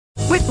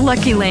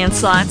Lucky Land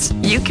Slots,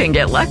 you can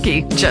get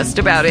lucky just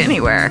about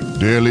anywhere.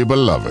 Dearly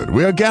beloved,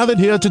 we are gathered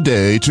here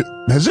today to...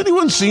 Has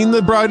anyone seen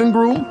the bride and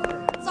groom?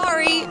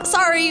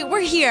 Sorry, we're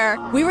here.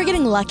 We were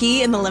getting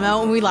lucky in the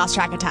limo and we lost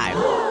track of time.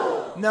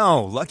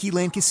 No, Lucky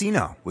Land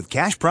Casino, with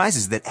cash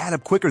prizes that add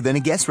up quicker than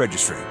a guest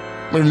registry.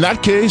 In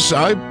that case,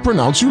 I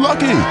pronounce you lucky.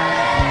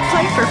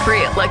 Play for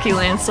free at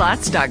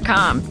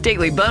LuckyLandSlots.com.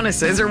 Daily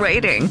bonuses are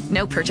waiting.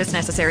 No purchase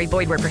necessary.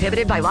 Void where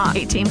prohibited by law.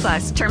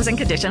 18+. Terms and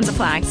conditions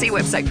apply. See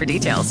website for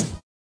details.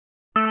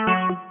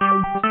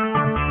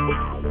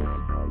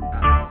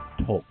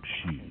 Talk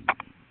shoes.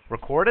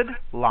 Recorded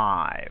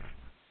live.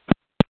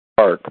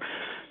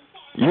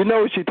 You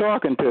know who she's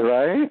talking to,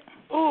 right?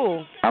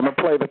 Ooh. I'm going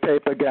to play the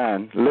tape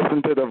again.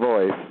 Listen to the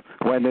voice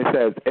when it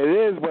says, it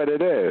is what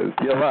it is.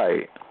 You're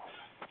right.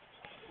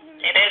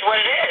 It is what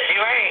it is.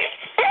 You're right.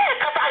 Yeah,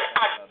 because I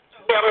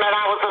tell them that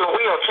I was in a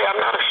wheelchair. I'm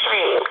not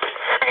ashamed.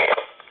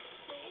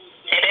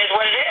 It is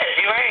what it is.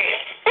 You're right.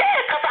 Yeah,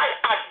 because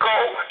I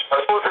go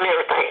and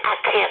everything. I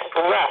can't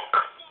walk.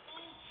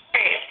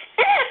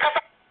 Yeah, because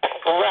I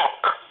can't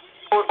walk.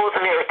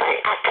 And everything.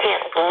 I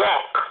can't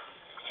walk.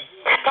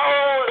 I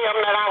told them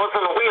that I was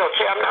in a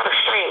wheelchair. I'm not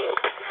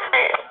ashamed.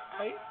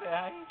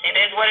 It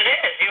is what it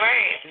is. You're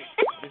right.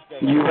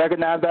 You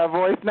recognize that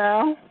voice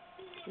now?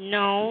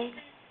 No.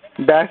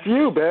 That's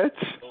you, bitch.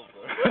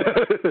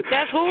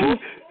 That's who?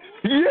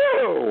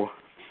 You.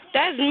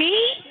 That's me?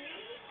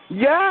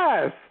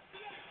 Yes.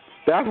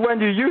 That's when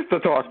you used to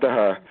talk to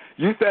her.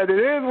 You said it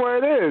is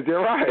what it is.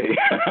 You're right.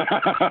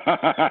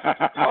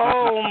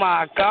 Oh,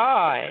 my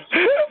God.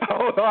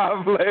 Hold on,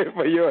 I'll play it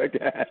for you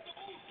again.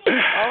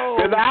 Oh,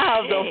 because I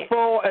have the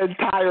full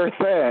entire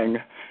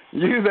thing.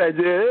 You said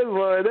it is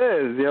what it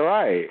is. You're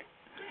right.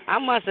 I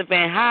must have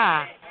been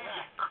high.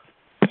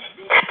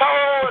 I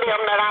told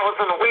them that I was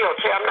in a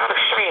wheelchair. I'm not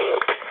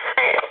ashamed.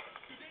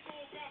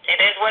 It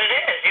is what it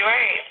is. You're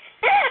right.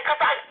 Yeah, because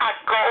I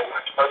go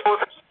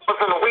was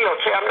in a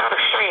wheelchair. I'm not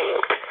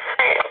ashamed.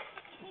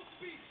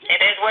 It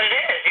is what it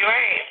is. You're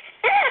right.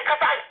 Yeah, because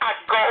I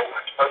go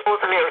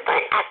and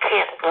everything. I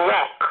can't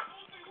walk.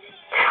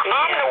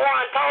 I'm the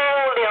one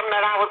told them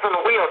that I was in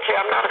a wheelchair.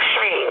 I'm not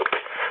ashamed.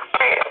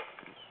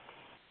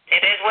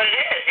 It is what it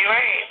is. You're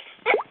right.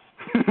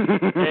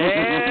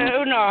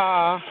 Hell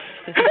no.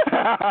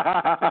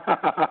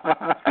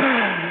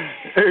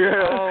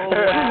 Oh,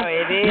 wow,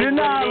 it is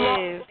what it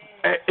is.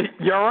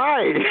 You're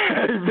right.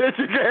 Bitch,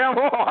 you can't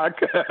walk.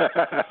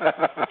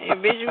 Hey,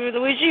 bitch,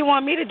 what you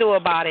want me to do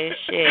about it?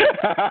 Shit.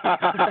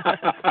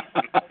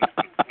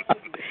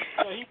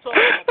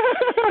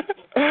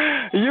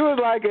 You was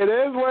like, it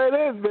is what it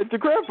is, bitch, you're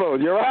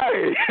crippled. You're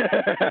right.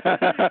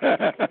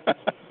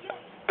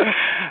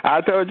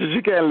 I told you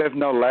she can't lift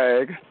no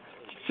leg.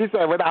 She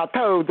said, without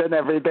toes and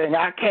everything,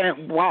 I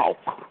can't walk.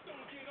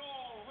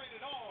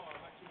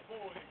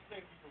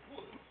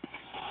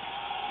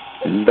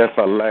 Lift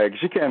a leg.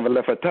 She can't even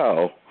lift a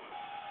toe.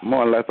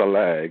 More or less a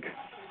leg.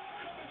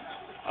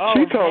 Oh,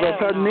 she told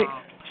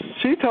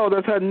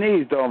us her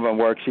knees don't even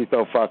work. She's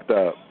so fucked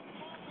up.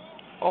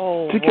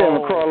 Oh, she can't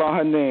even crawl on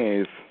her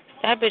knees.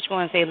 That bitch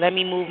gonna say, let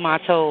me move my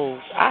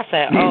toes. I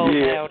said, oh,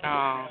 yeah. Hell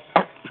no.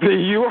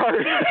 You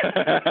heard.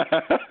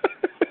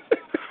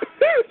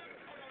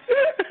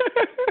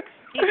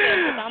 He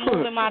said, I'm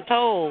moving my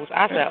toes.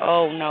 I said,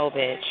 oh, no,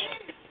 bitch.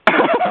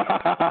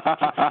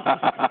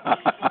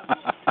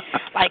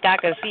 Like I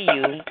can see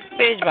you.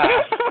 Bitch,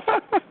 bye.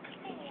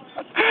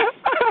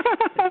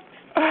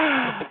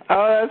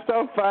 Oh, that's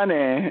so funny.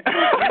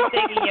 You're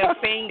taking your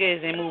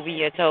fingers and moving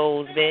your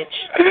toes, bitch.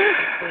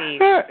 Please.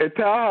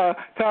 Tell her,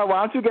 why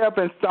don't you get up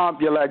and stomp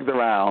your legs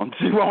around?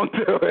 She won't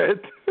do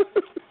it.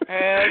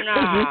 Hell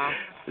nah.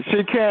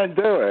 She can't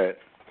do it.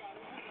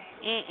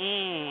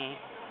 Mm-mm.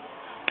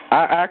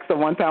 I asked her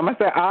one time, I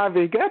said,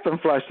 Ivy, get up and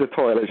flush the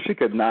toilet. She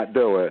could not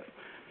do it.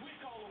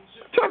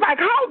 She was like,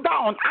 hold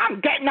on, I'm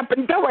getting up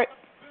and do it.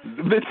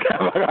 The bitch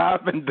never got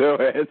up and do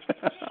it.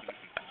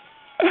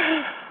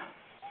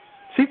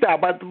 She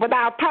said, but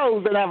without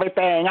toes and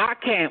everything, I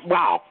can't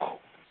walk.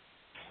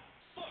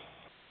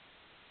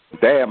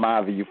 Damn,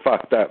 Ivy, you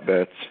fucked up,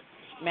 bitch.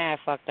 Mad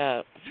fucked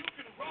up.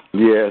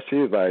 Yeah, she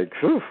was like,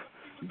 whew,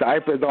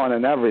 diapers on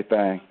and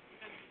everything.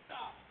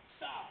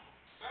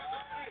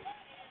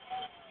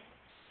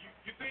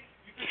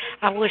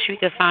 I wish we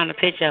could find a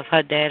picture of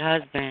her dead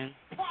husband.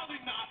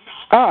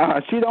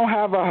 She don't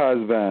have a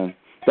husband.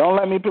 Don't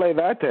let me play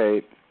that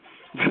tape.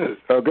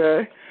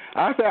 Okay?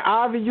 I said,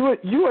 Ivy, you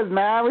was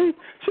married?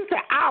 She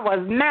said, I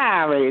was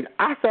married.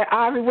 I said,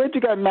 Ivy, where'd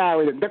you get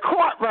married? The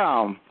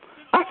courtroom.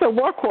 I said,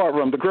 what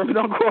courtroom? The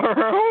criminal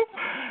courtroom?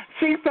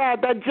 She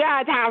said, the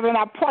judge has an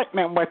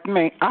appointment with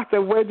me. I said,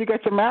 where'd you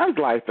get your marriage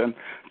license?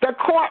 The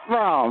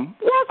courtroom.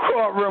 What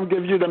courtroom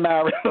gives you the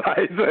marriage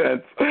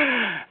license?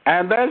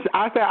 And then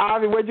I said,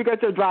 Ivy, where'd you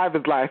get your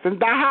driver's license?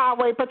 The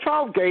highway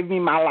patrol gave me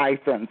my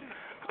license.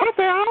 I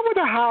said, how would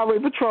the highway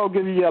patrol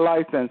give you your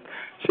license?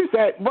 She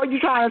said, what you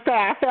trying to say?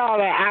 I filled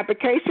out an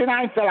application.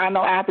 I ain't fill out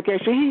no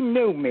application. He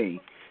knew me.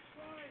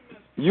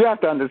 You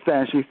have to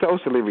understand she's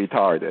socially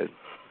retarded.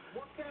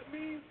 What that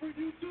means for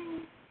you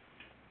two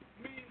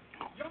means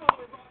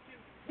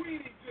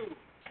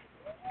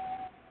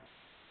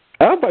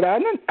Oh, but I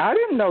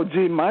didn't know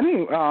G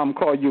Money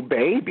called you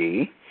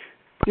baby.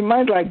 He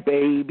might like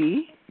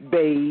baby.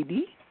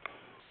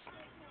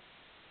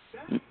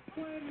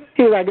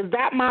 He's like, is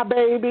that my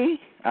baby?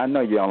 I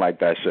know you don't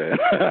like that shit.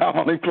 I'm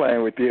only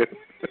playing with you.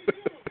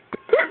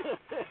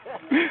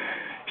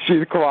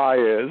 She's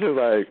quiet. She's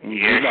like, yeah,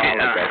 you know, I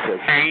like that shit.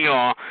 Hey,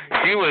 y'all.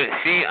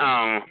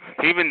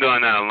 He been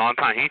doing that a long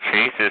time. He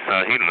chases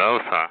her. He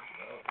loves her.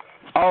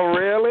 Oh,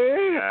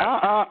 really?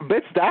 Yeah.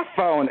 Bitch, that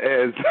phone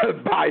is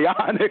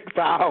bionic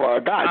power.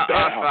 God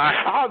damn.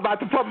 I was about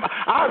to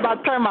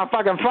turn my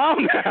fucking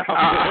phone down.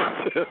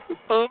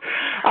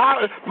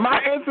 My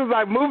instinct's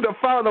like, move the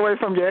phone away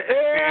from your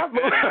ear.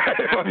 Move it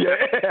away from your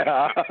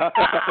ear.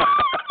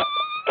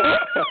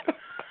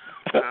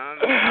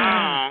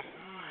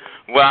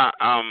 Well,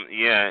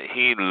 yeah,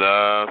 he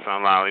loves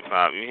some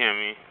lollipop. You hear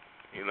me?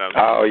 He loves.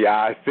 Oh, yeah,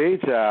 I see,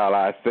 child.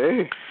 I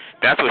see.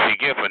 That's what she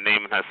get for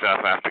naming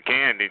herself after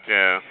Candy,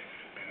 child.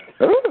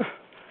 Ooh.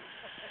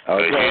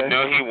 Okay. You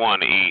know he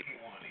want to eat.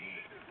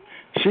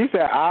 She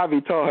said Ivy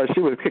told her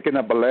she was kicking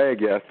up a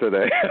leg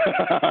yesterday.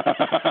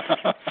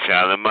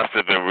 Child, it must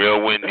have been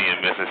real windy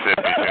in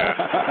Mississippi, child.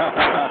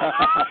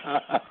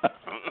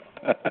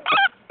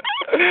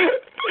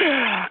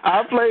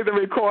 I played the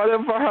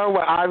recording for her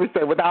where Ivy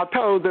said, without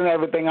toes and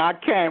everything, I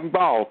can't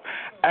go.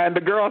 And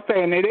the girl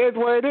saying, it is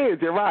what it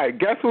is, you're right.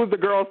 Guess who's the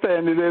girl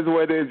saying it is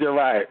what it is, you're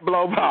right?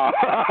 Blow Pop.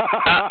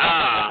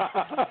 I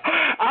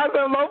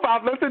said, Blow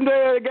Pop, listen to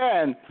it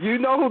again. You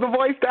know who the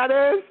voice that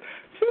is?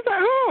 She's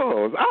like,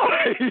 whose? Oh,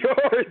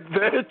 yours,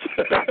 bitch.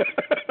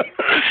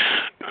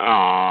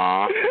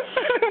 Aww.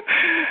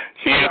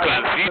 Yeah,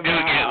 because she do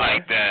get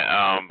like that,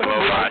 Blow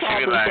Pop. She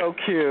be like, so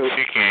cute.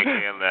 She can't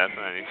care less,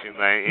 honey. She's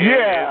like,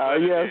 yeah.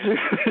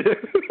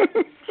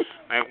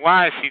 Like,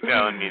 why is she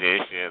telling me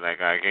this shit? Like,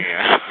 I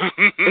can't.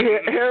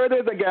 Here it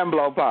is again,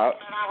 Blow Pop.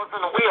 I was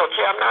in a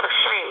wheelchair. I'm not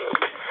ashamed.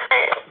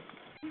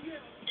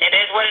 It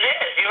is what it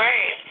is. You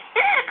ain't.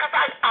 Yeah, because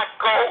I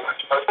go.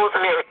 I told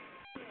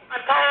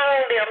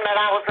them that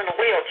I was in a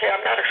wheelchair.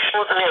 I'm not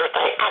ashamed and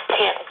everything. I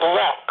can't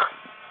walk.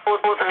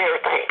 And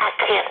everything. I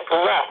can't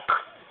walk.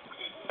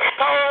 I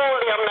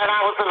told them that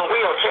I was in a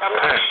wheelchair. I'm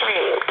not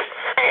ashamed.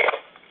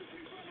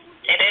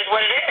 It is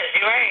what it is.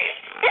 You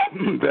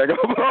ain't. There go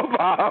Blow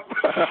Pop.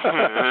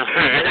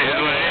 It is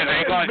what it is.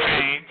 Ain't gonna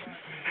change.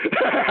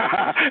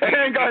 It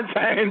ain't gonna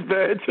change,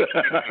 bitch.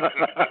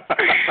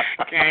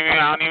 I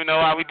don't even know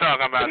why we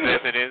talking about this.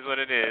 It is what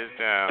it is,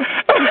 child.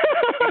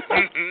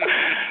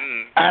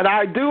 And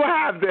I do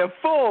have the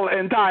full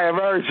entire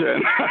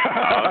version.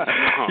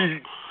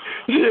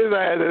 She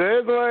said, it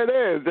is what it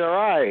is. You're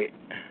right.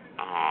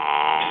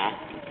 Aww.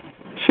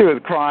 She was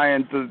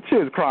crying to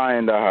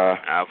her.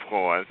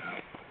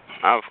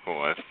 Of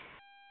course.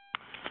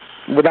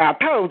 Without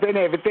toes and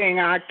everything,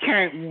 I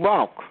can't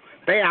walk.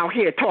 They out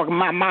here talking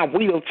about my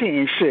wheelchair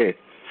and shit.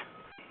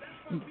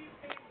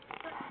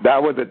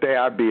 That was the day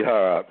I beat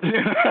her up.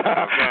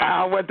 Okay.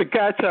 I went to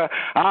catch her.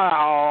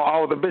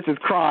 Oh, the bitch is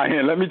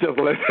crying. Let me just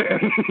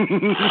listen.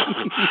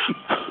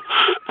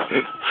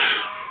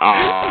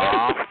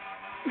 Aww.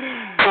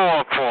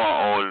 Poor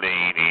old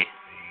lady.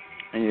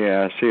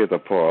 Yeah, she is a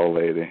poor old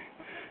lady.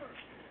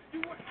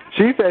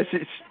 She said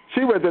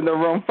she was in the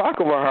room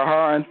fucking with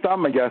her and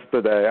Summer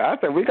yesterday. I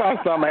said, we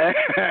got Summer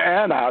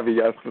and Ivy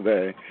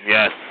yesterday.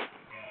 Yes.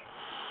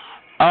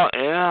 Oh,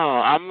 ew.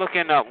 I'm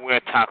looking up where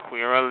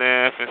Taquira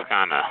lives.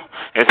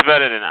 It's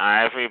better than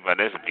Ivory, but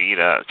it's beat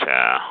up,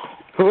 child.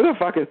 Who the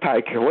fuck is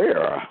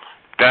Taquira?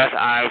 That's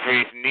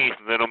Ivory's niece,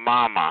 little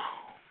mama.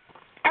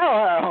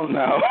 Oh, hell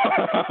no.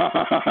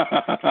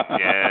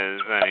 Yes,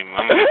 honey,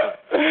 mama.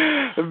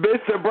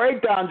 Bitch, the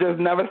breakdown just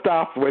never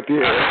stops with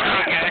you.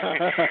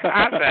 Okay.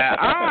 I said,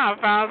 I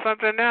found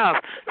something else.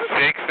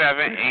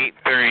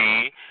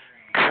 6783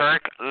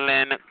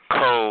 Kirkland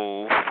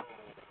Cove,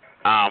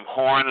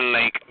 Horn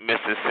Lake,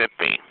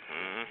 Mississippi.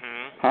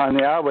 Mm-hmm.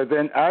 Honey, I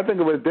think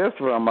it was this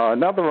room,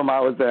 another room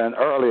I was in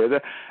earlier,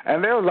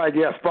 and they was like,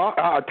 yes,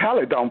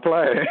 Tally don't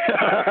play.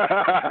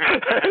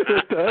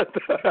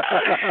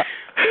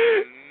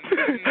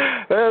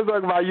 They was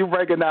talking about you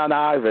breaking down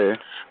Ivy.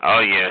 Oh,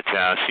 yeah,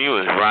 child. She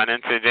was running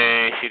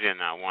today. She did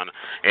not want to.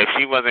 If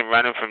she wasn't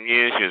running from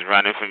you, she was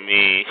running from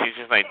me. She's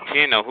just like, she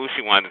didn't know who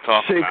she wanted to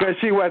talk about. Because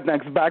she wasn't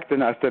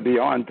expecting us to be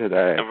on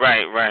today.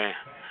 Right.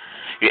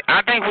 Yeah,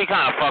 I think we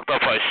kind of fucked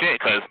up her shit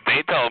because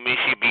they told me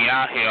she'd be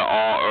out here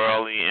all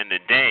early in the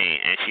day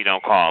and she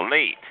don't call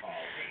late.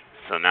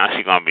 So now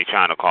she's going to be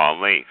trying to call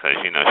late because,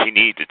 she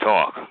needs to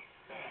talk.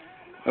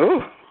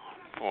 Ooh.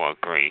 Poor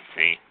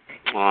Gracie.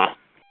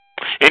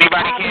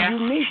 Anybody care?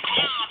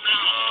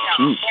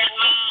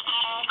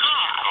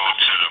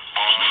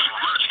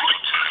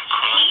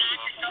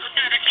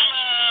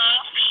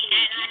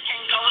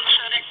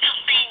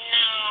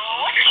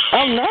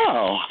 Oh,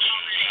 no.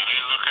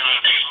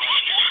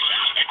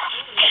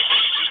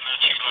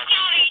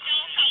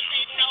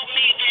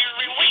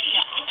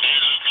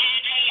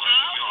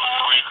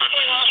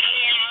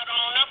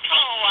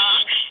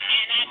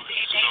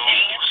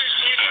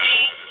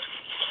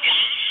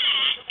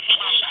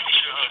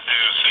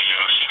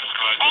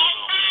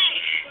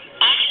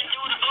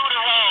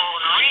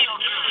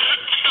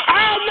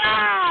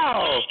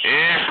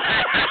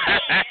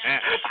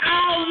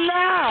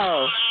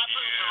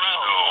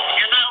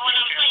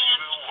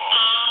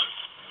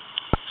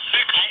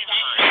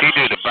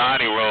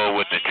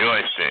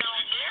 joystick.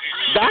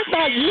 That's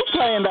not you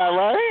playing that,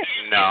 right?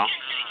 No.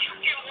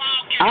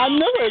 I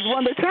knew it was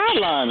one of the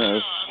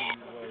chatliners.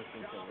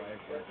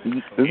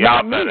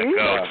 Y'all better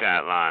go,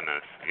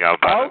 chatliners. Y'all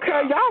better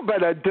okay, go. y'all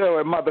better do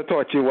it. Mother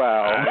taught you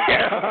well.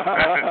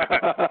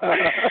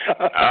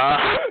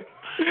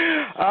 She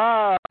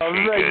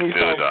make could me do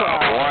so the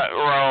proud. what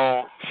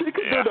roll? She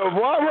could do the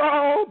what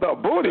roll? The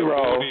booty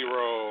roll. Booty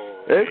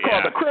roll. It's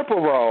called the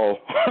cripple roll.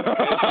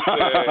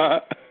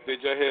 Did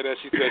you hear that?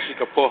 She said she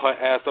could pull her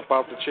ass up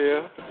out the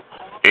chair.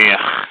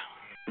 Yeah.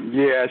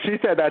 Yeah, she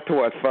said that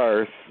to us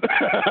first.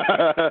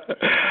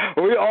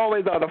 We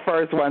always are the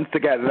first ones to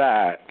get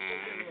that.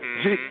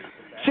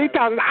 She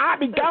tells us, I'll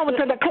be going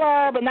to the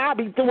club and I'll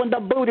be doing the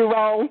booty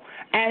roll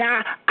and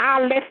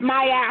I lift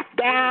my ass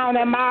down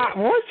and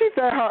what she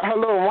said, her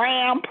little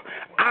ramp.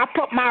 I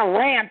put my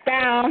ramp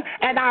down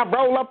and I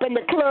roll up in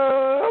the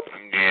club.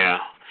 Yeah.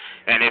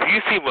 And if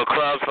you see what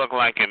clubs look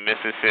like in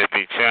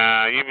Mississippi,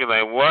 child, you be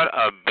like, what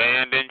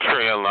abandoned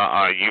trailer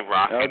are you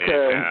rocking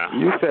in now?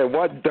 You said,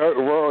 what dirt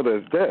world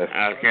is this?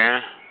 Okay.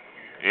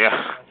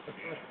 Yeah.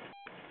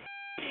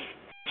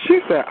 She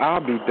said,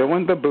 I'll be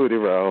doing the booty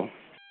roll.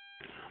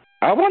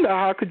 I wonder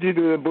how could you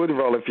do the booty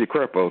roll if you're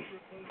crippled?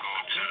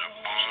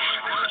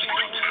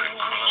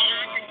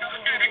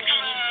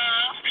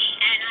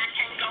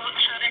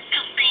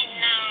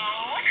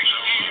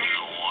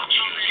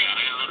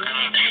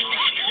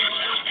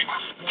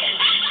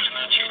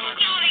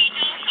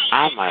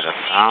 I might have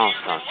found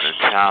something,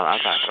 child. I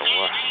got to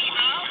work.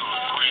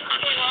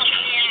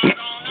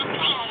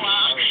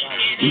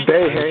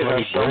 They hate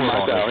us so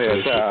much out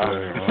here, child.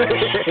 They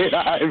hate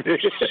Ivy.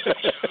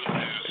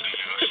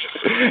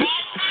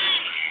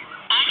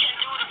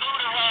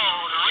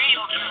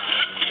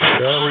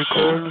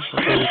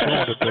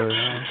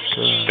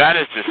 That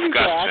is disgusting.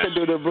 I can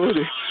do the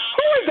booty.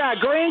 Who is that?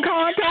 Green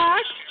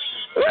contacts?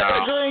 Who's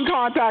the green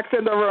contacts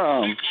in the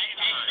room?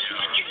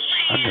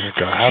 That nigga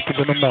got happy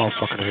than a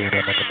motherfucker to hear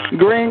that nigga.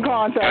 Green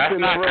contacts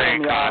in the room,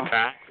 green y'all.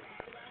 contact.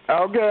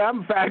 Okay,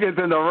 I'm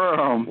faggots in the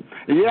room.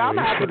 Yeah, I'm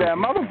happy that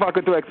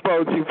motherfucker to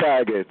expose you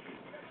faggots.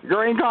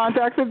 Green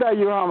contacts, is that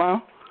you,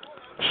 homo?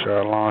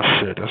 Sherlock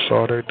shit, that's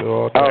all they do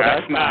all day. Oh,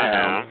 that's not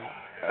him.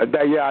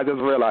 Yeah, I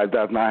just realized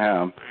that's not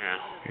him.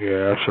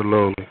 Yeah,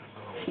 absolutely.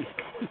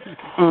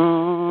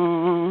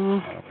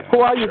 Who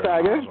are you,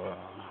 faggot?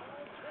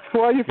 Who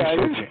are you,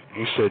 faggot?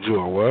 You said you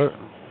a what?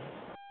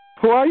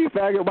 Who are you,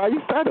 faggot? Why are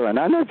you stuttering?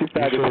 I know you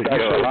faggot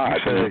stutter a lot.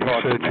 You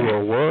said you a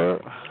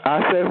what?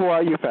 I said, who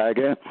are you,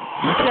 faggot?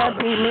 You can't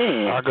be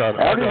me.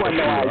 Everyone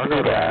knows I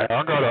do that.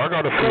 I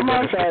got a few Come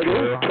on, minutes.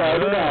 faggot. Try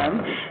it again.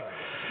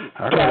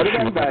 I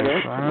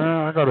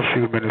got a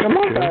few minutes. Come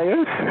on,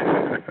 faggot.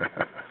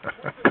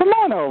 Come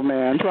on, old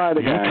man. Try it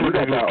again. You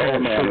got that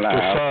old man laugh.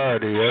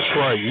 Society, that's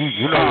right.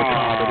 You know what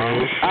time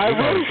it is. I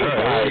rule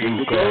society.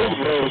 The girls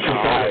rule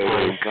society.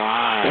 Oh, my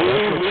God.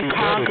 We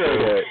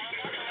conquered it.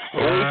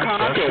 We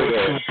conquered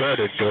it.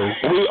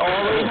 We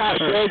always have.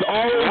 There's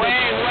always.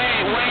 Wait.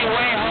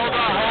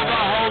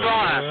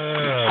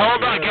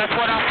 Hold on. Guess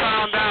what I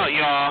found out,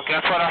 y'all? I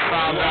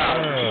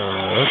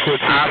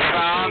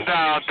found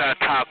out that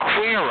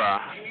Taquira,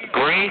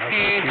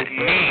 Gracie's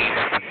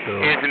niece,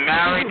 is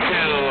married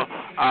to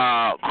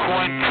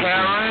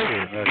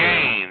Quinteras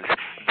Gaines.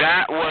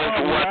 That was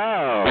what.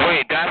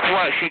 Wait, that's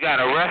what she got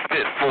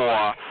arrested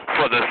for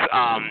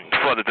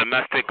the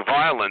domestic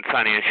violence,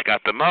 honey, and she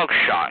got the mug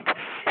shot.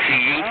 She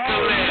used to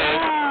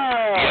live.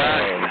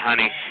 Yes,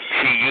 honey.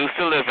 She used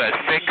to live at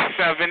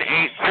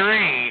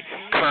 6783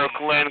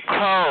 Kirkland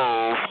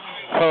Cove,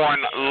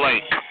 Horn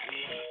Lake.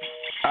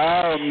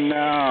 Oh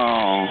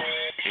no.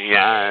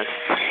 Yes.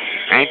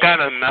 Ain't that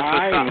a mess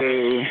of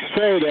something?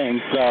 Say it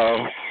ain't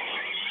so.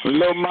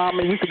 Little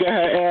mama used to get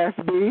her ass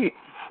beat.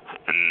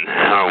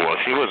 No, well,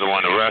 she was the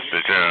one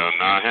arrested, Joe,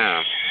 not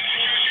him.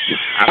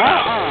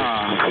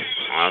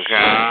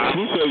 Okay.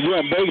 She said you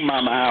in Big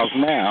Mama house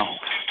now.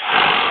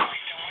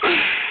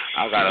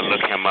 I gotta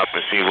look him up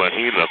and see what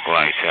he looked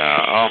like,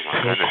 child. Oh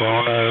my goodness.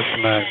 Grown ass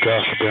man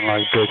gossiping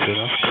like bitches.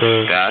 That's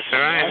crazy. That's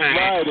right, honey.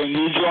 That's right, and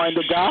you joined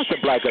the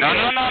gossip like a No.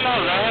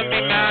 Let him be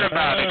mad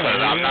about it,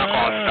 because I'm not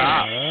gonna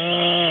stop.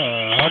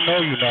 I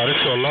know you're not. It's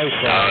your life.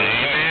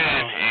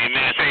 Amen.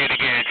 Say it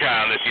again,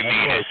 child, if you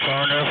mean it.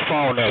 Turn that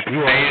phone up. Say it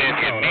if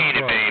you mean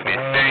it, baby.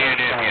 Say it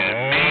if you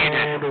mean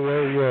it.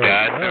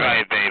 That's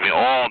right, baby.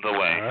 All the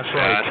way. That's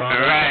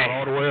right.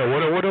 All the way.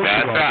 What else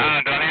That's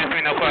right. Don't ask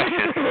me no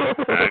questions.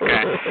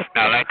 Okay.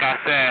 Now, like I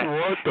said,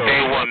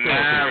 they were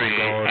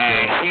married,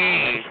 and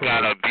he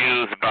got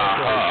abused by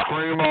her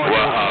with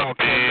her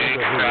big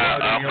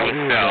fat upper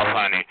self,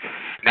 honey.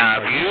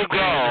 Now, if you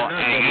go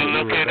and you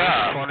look it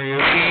up,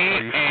 P-A-R-Q-U-A,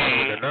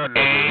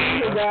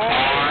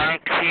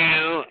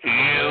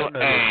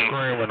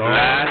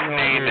 last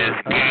name is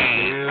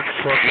Gaines,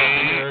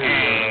 G-A-I-N-E-S,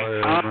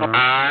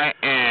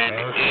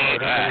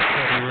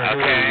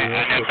 okay?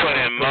 And then put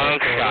in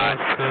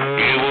mugshots,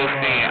 you will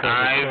see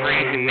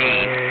Ivory's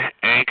niece,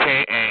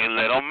 a.k.a.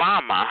 Little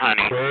Mama,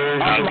 honey,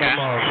 okay?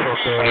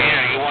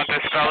 Yeah, you want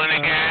the spelling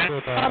again?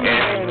 It's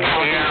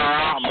Queer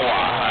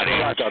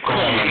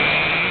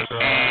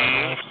honey.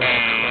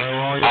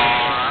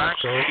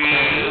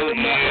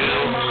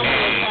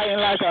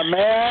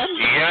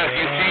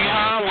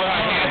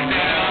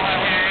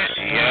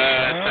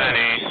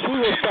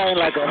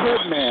 playing like a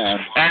hitman.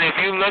 And if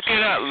you look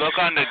it up, look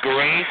on the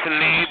Grace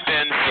Lee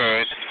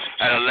Benford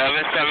at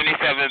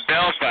 1177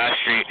 Belfast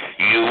Street,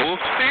 you will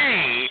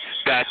see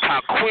that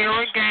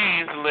Taquira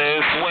Gaines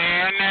lives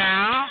where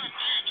now?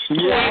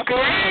 Yeah,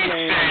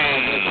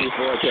 Gracie.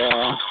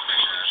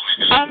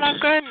 Oh my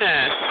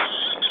goodness.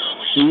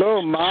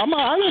 Little mama,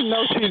 I didn't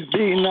know she's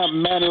beating up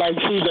men like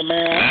she's a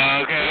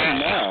man. Okay.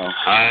 No.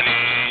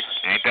 Honey,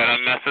 ain't that a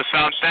mess or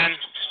something?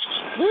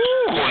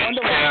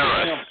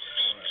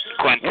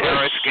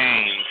 Quinteris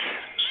Gaines.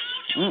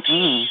 I'm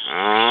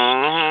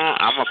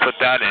going to put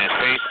that in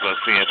Facebook,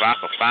 see if I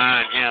can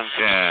find him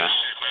there.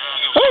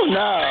 Oh,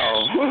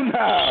 no.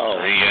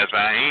 Yes,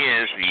 I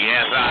is.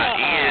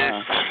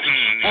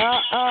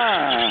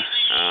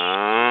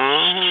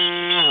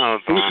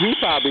 He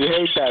probably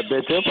hates that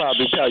bitch. He'll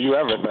probably tell you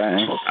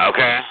everything.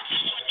 Okay.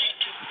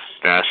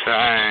 That's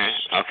right.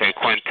 Okay,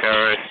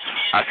 Quinteris.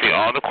 I see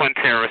all the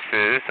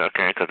Quinterises,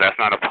 okay, because that's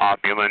not a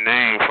popular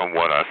name from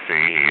what I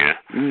see here.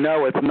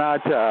 No, it's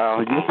not,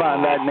 child. You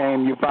find that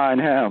name, you find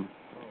him.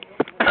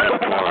 Of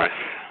course.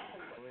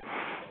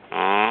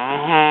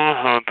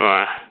 Hold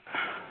on.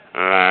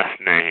 Last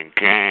name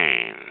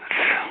Gaines.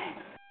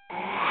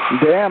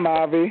 Damn,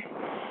 Ivy.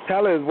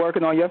 Heller is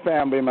working on your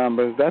family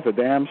members. That's a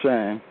damn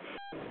shame.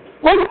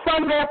 What the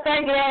fuck that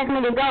faggot asked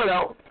me to go,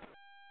 though?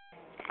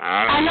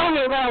 I know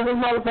you're around this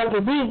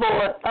motherfucking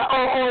D-board,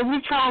 or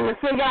you trying to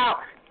figure out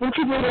what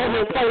you did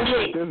over at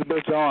 38. This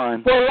bitch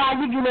on. Well, why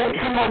did you let it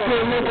come up here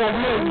and make us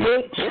look,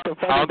 bitch?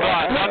 Hold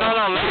on. No.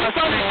 Let us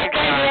see.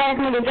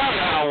 You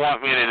don't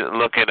want me to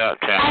look it up,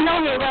 child. I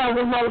know you're around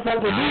this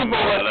motherfucking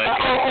D-board,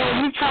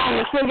 or you trying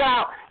to figure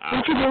out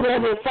what you did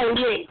over at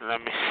 38. Let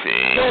me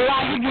see. Well,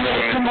 why did you let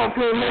it come up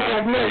here and make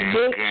us look,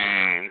 bitch?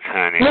 Gaines,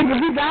 honey. Nigga,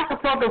 you got the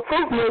fucking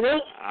fruit, nigga.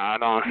 I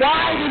don't see.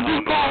 Why did you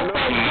call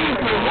for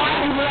Jesus?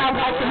 Why did you out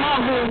about your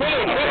mom being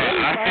dead?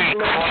 I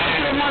think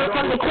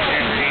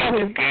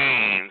Quinteris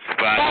Gaines,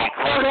 but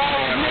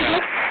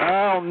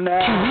oh, no.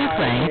 To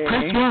replay,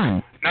 press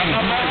 1. No,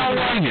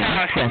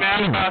 Press 2.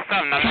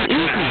 To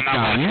increase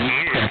volume,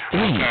 press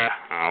 3.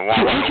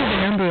 To enter the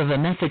number of a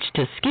message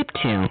to skip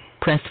to,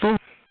 press 4.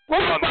 What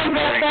the fuck is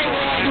that thing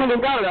you asked me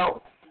to go,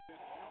 though?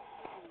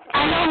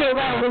 I know you're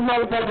around this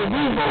motherfucking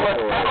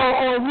D-board,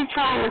 or you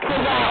trying to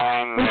figure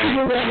out what you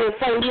did over at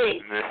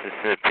 38.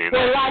 Mississippi.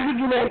 Well, why did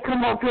you let it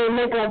come up here and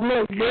make us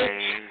look, bitch?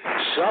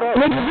 Shut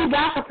up. Nigga, you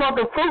got the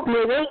fucking fruit,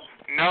 nigga.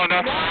 No,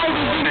 that's why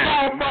did you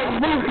call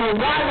fucking Boosie?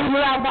 Why did you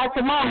out about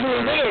your mom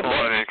being dead,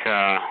 bitch?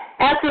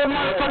 Answer the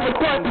motherfucking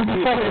question, you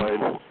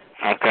fucking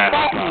okay.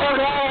 fat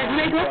ass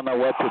nigga. I don't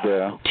know what to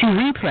do. To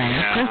replay,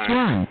 press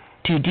 1.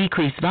 To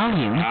decrease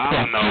volume, press 2.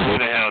 I don't know who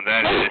the hell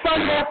that is. What the fuck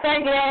that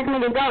faggot asked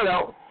me to go,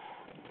 though?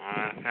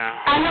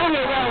 I know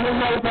you're around this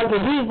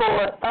motherfucking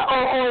D-board,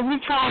 or you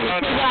trying to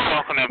figure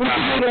out what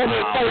you did over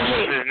at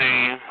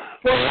 38.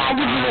 Well, why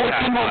did you let it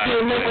come up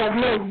here and make us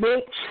look,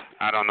 bitch?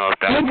 I don't know if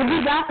that's... Nigga, you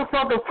got the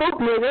fucking fruit,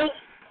 nigga.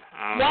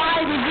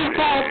 Why did you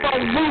call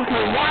fucking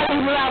Boosie? Why did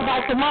you out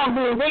about your mom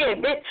being dead,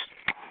 bitch?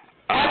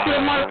 Answer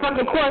the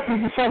motherfucking questions,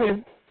 you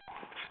fucking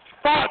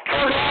fat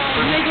ass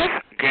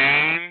nigga.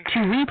 To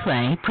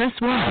replay, press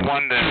 1.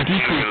 To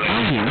decrease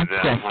volume,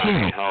 press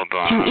 2.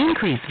 To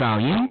increase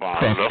volume,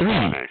 press 3.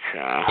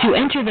 To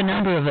enter the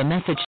number of a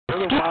message to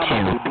skip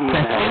to,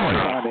 press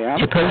 4.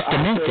 To post a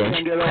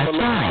message, press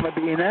 5. To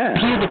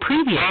hear the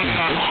previous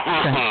message,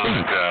 press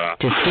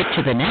 6. To skip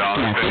to the next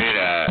message,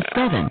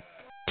 press 7.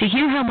 To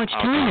hear how much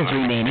time is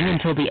remaining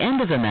until the end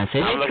of a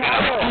message,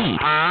 press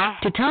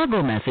 8. To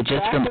toggle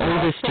messages from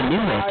oldest to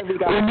newest,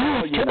 or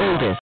newest to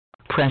oldest,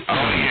 press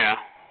 9.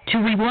 To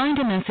rewind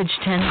a message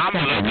 10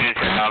 seconds,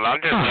 press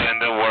I'm just letting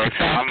them work.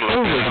 I'm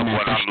looking at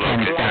what I'm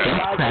looking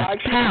at. Press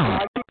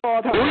pound.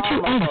 Or to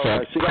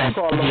exit, press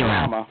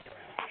 0.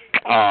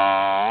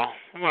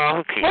 Well,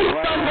 okay. What the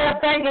fuck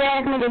that faggot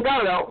asked me to go,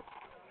 though?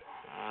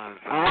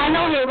 I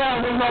know you're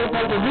around this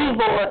motherfucking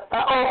D-board,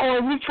 or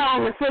you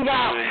trying to figure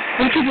out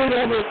what you did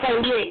over at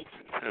 38.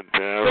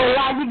 Well,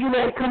 why did you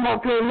let it come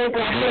up here and make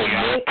us look,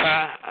 bitch?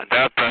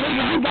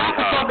 Nigga, you got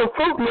the fucking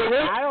fruit,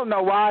 nigga. I don't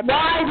know why.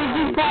 Why did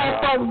you call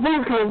fucking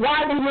Boosie?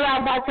 Why did you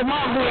out about your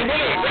mom being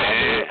dead,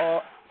 bitch?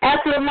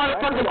 Answer the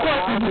motherfucking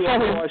question, you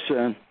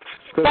fucking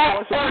fat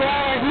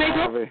ass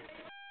nigga.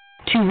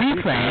 To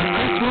replay,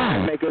 press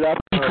 1.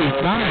 Decrease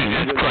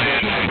volume, press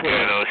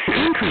 2. To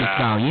increase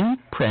volume,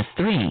 press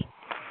 3.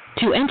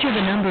 To enter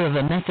the number of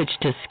a message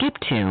to skip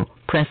to,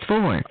 press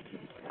 4.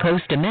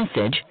 Post a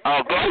message.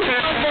 Oh, go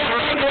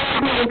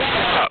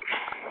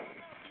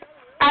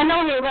I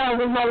know you're around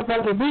this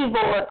motherfucking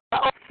D-board.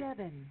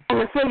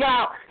 To figure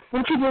out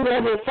what you did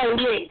over at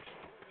 38.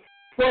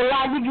 Well,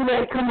 why did you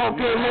let it come up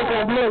here and make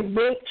us look,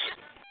 bitch?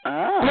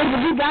 Nigga,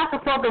 you got the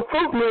fucking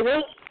fruit,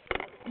 nigga.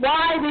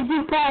 Why did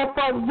you call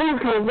fucking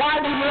Boosie? Why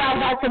did you out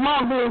about your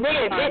mom being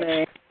dead,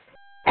 bitch?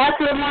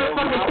 Answer the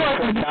motherfucking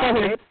question, you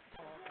fucking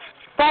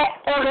fat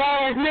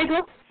ass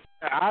nigga.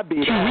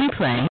 To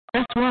replay,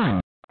 press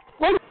 1.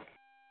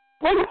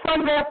 What the fuck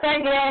that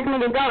faggot asked me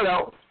to go,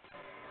 though?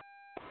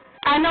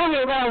 I know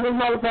you're around this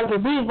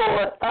motherfucking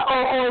D-board,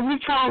 or you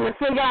trying to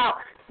figure out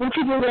What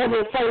you do there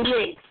and say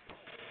yes?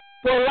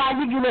 Well, why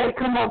did you let it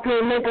come up here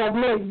and make us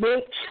mess,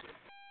 bitch?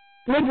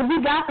 Nigga, we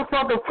got the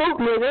fucking fruit,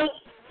 nigga.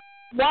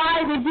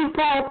 Why did you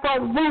fall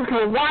fucking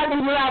business? Why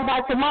did you lie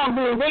about your mom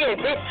being dead,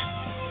 bitch?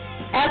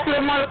 Answer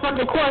the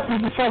motherfucking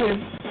questions before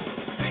him.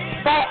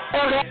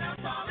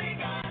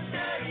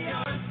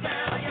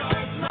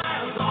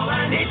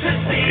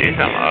 See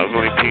some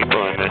ugly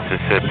people in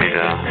Mississippi,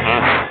 though.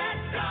 Huh?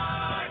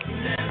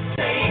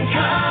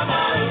 Come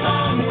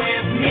along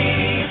with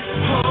me,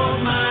 hold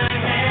my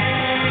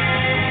hand.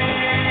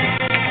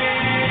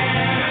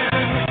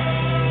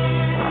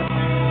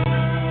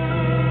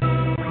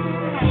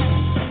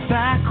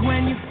 Back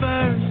when you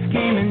first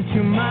came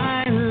into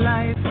my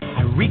life,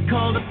 I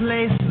recall the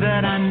place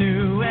that I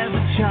knew as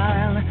a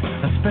child,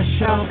 a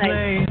special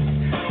place,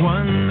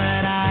 one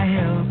that I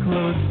held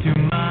close to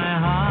my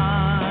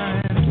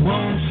heart.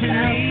 Won't you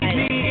lead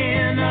me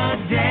in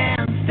a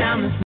dance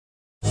down the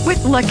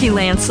With Lucky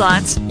Land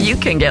Slots, you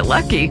can get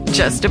lucky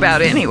just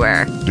about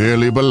anywhere.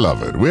 Dearly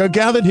beloved, we are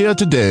gathered here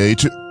today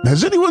to...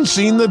 Has anyone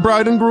seen the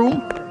bride and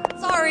groom?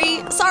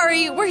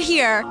 Sorry, we're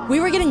here. We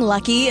were getting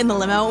lucky in the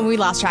limo and we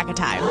lost track of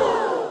time.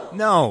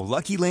 No,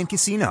 Lucky Land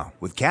Casino,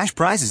 with cash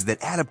prizes that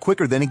add up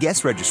quicker than a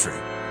guest registry.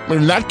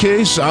 In that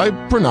case, I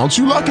pronounce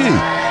you lucky.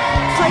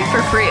 Play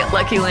for free at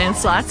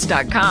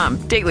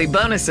LuckyLandSlots.com. Daily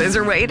bonuses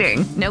are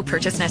waiting. No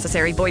purchase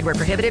necessary. Void where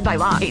prohibited by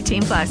law.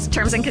 18+.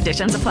 Terms and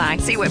conditions apply.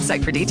 See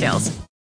website for details.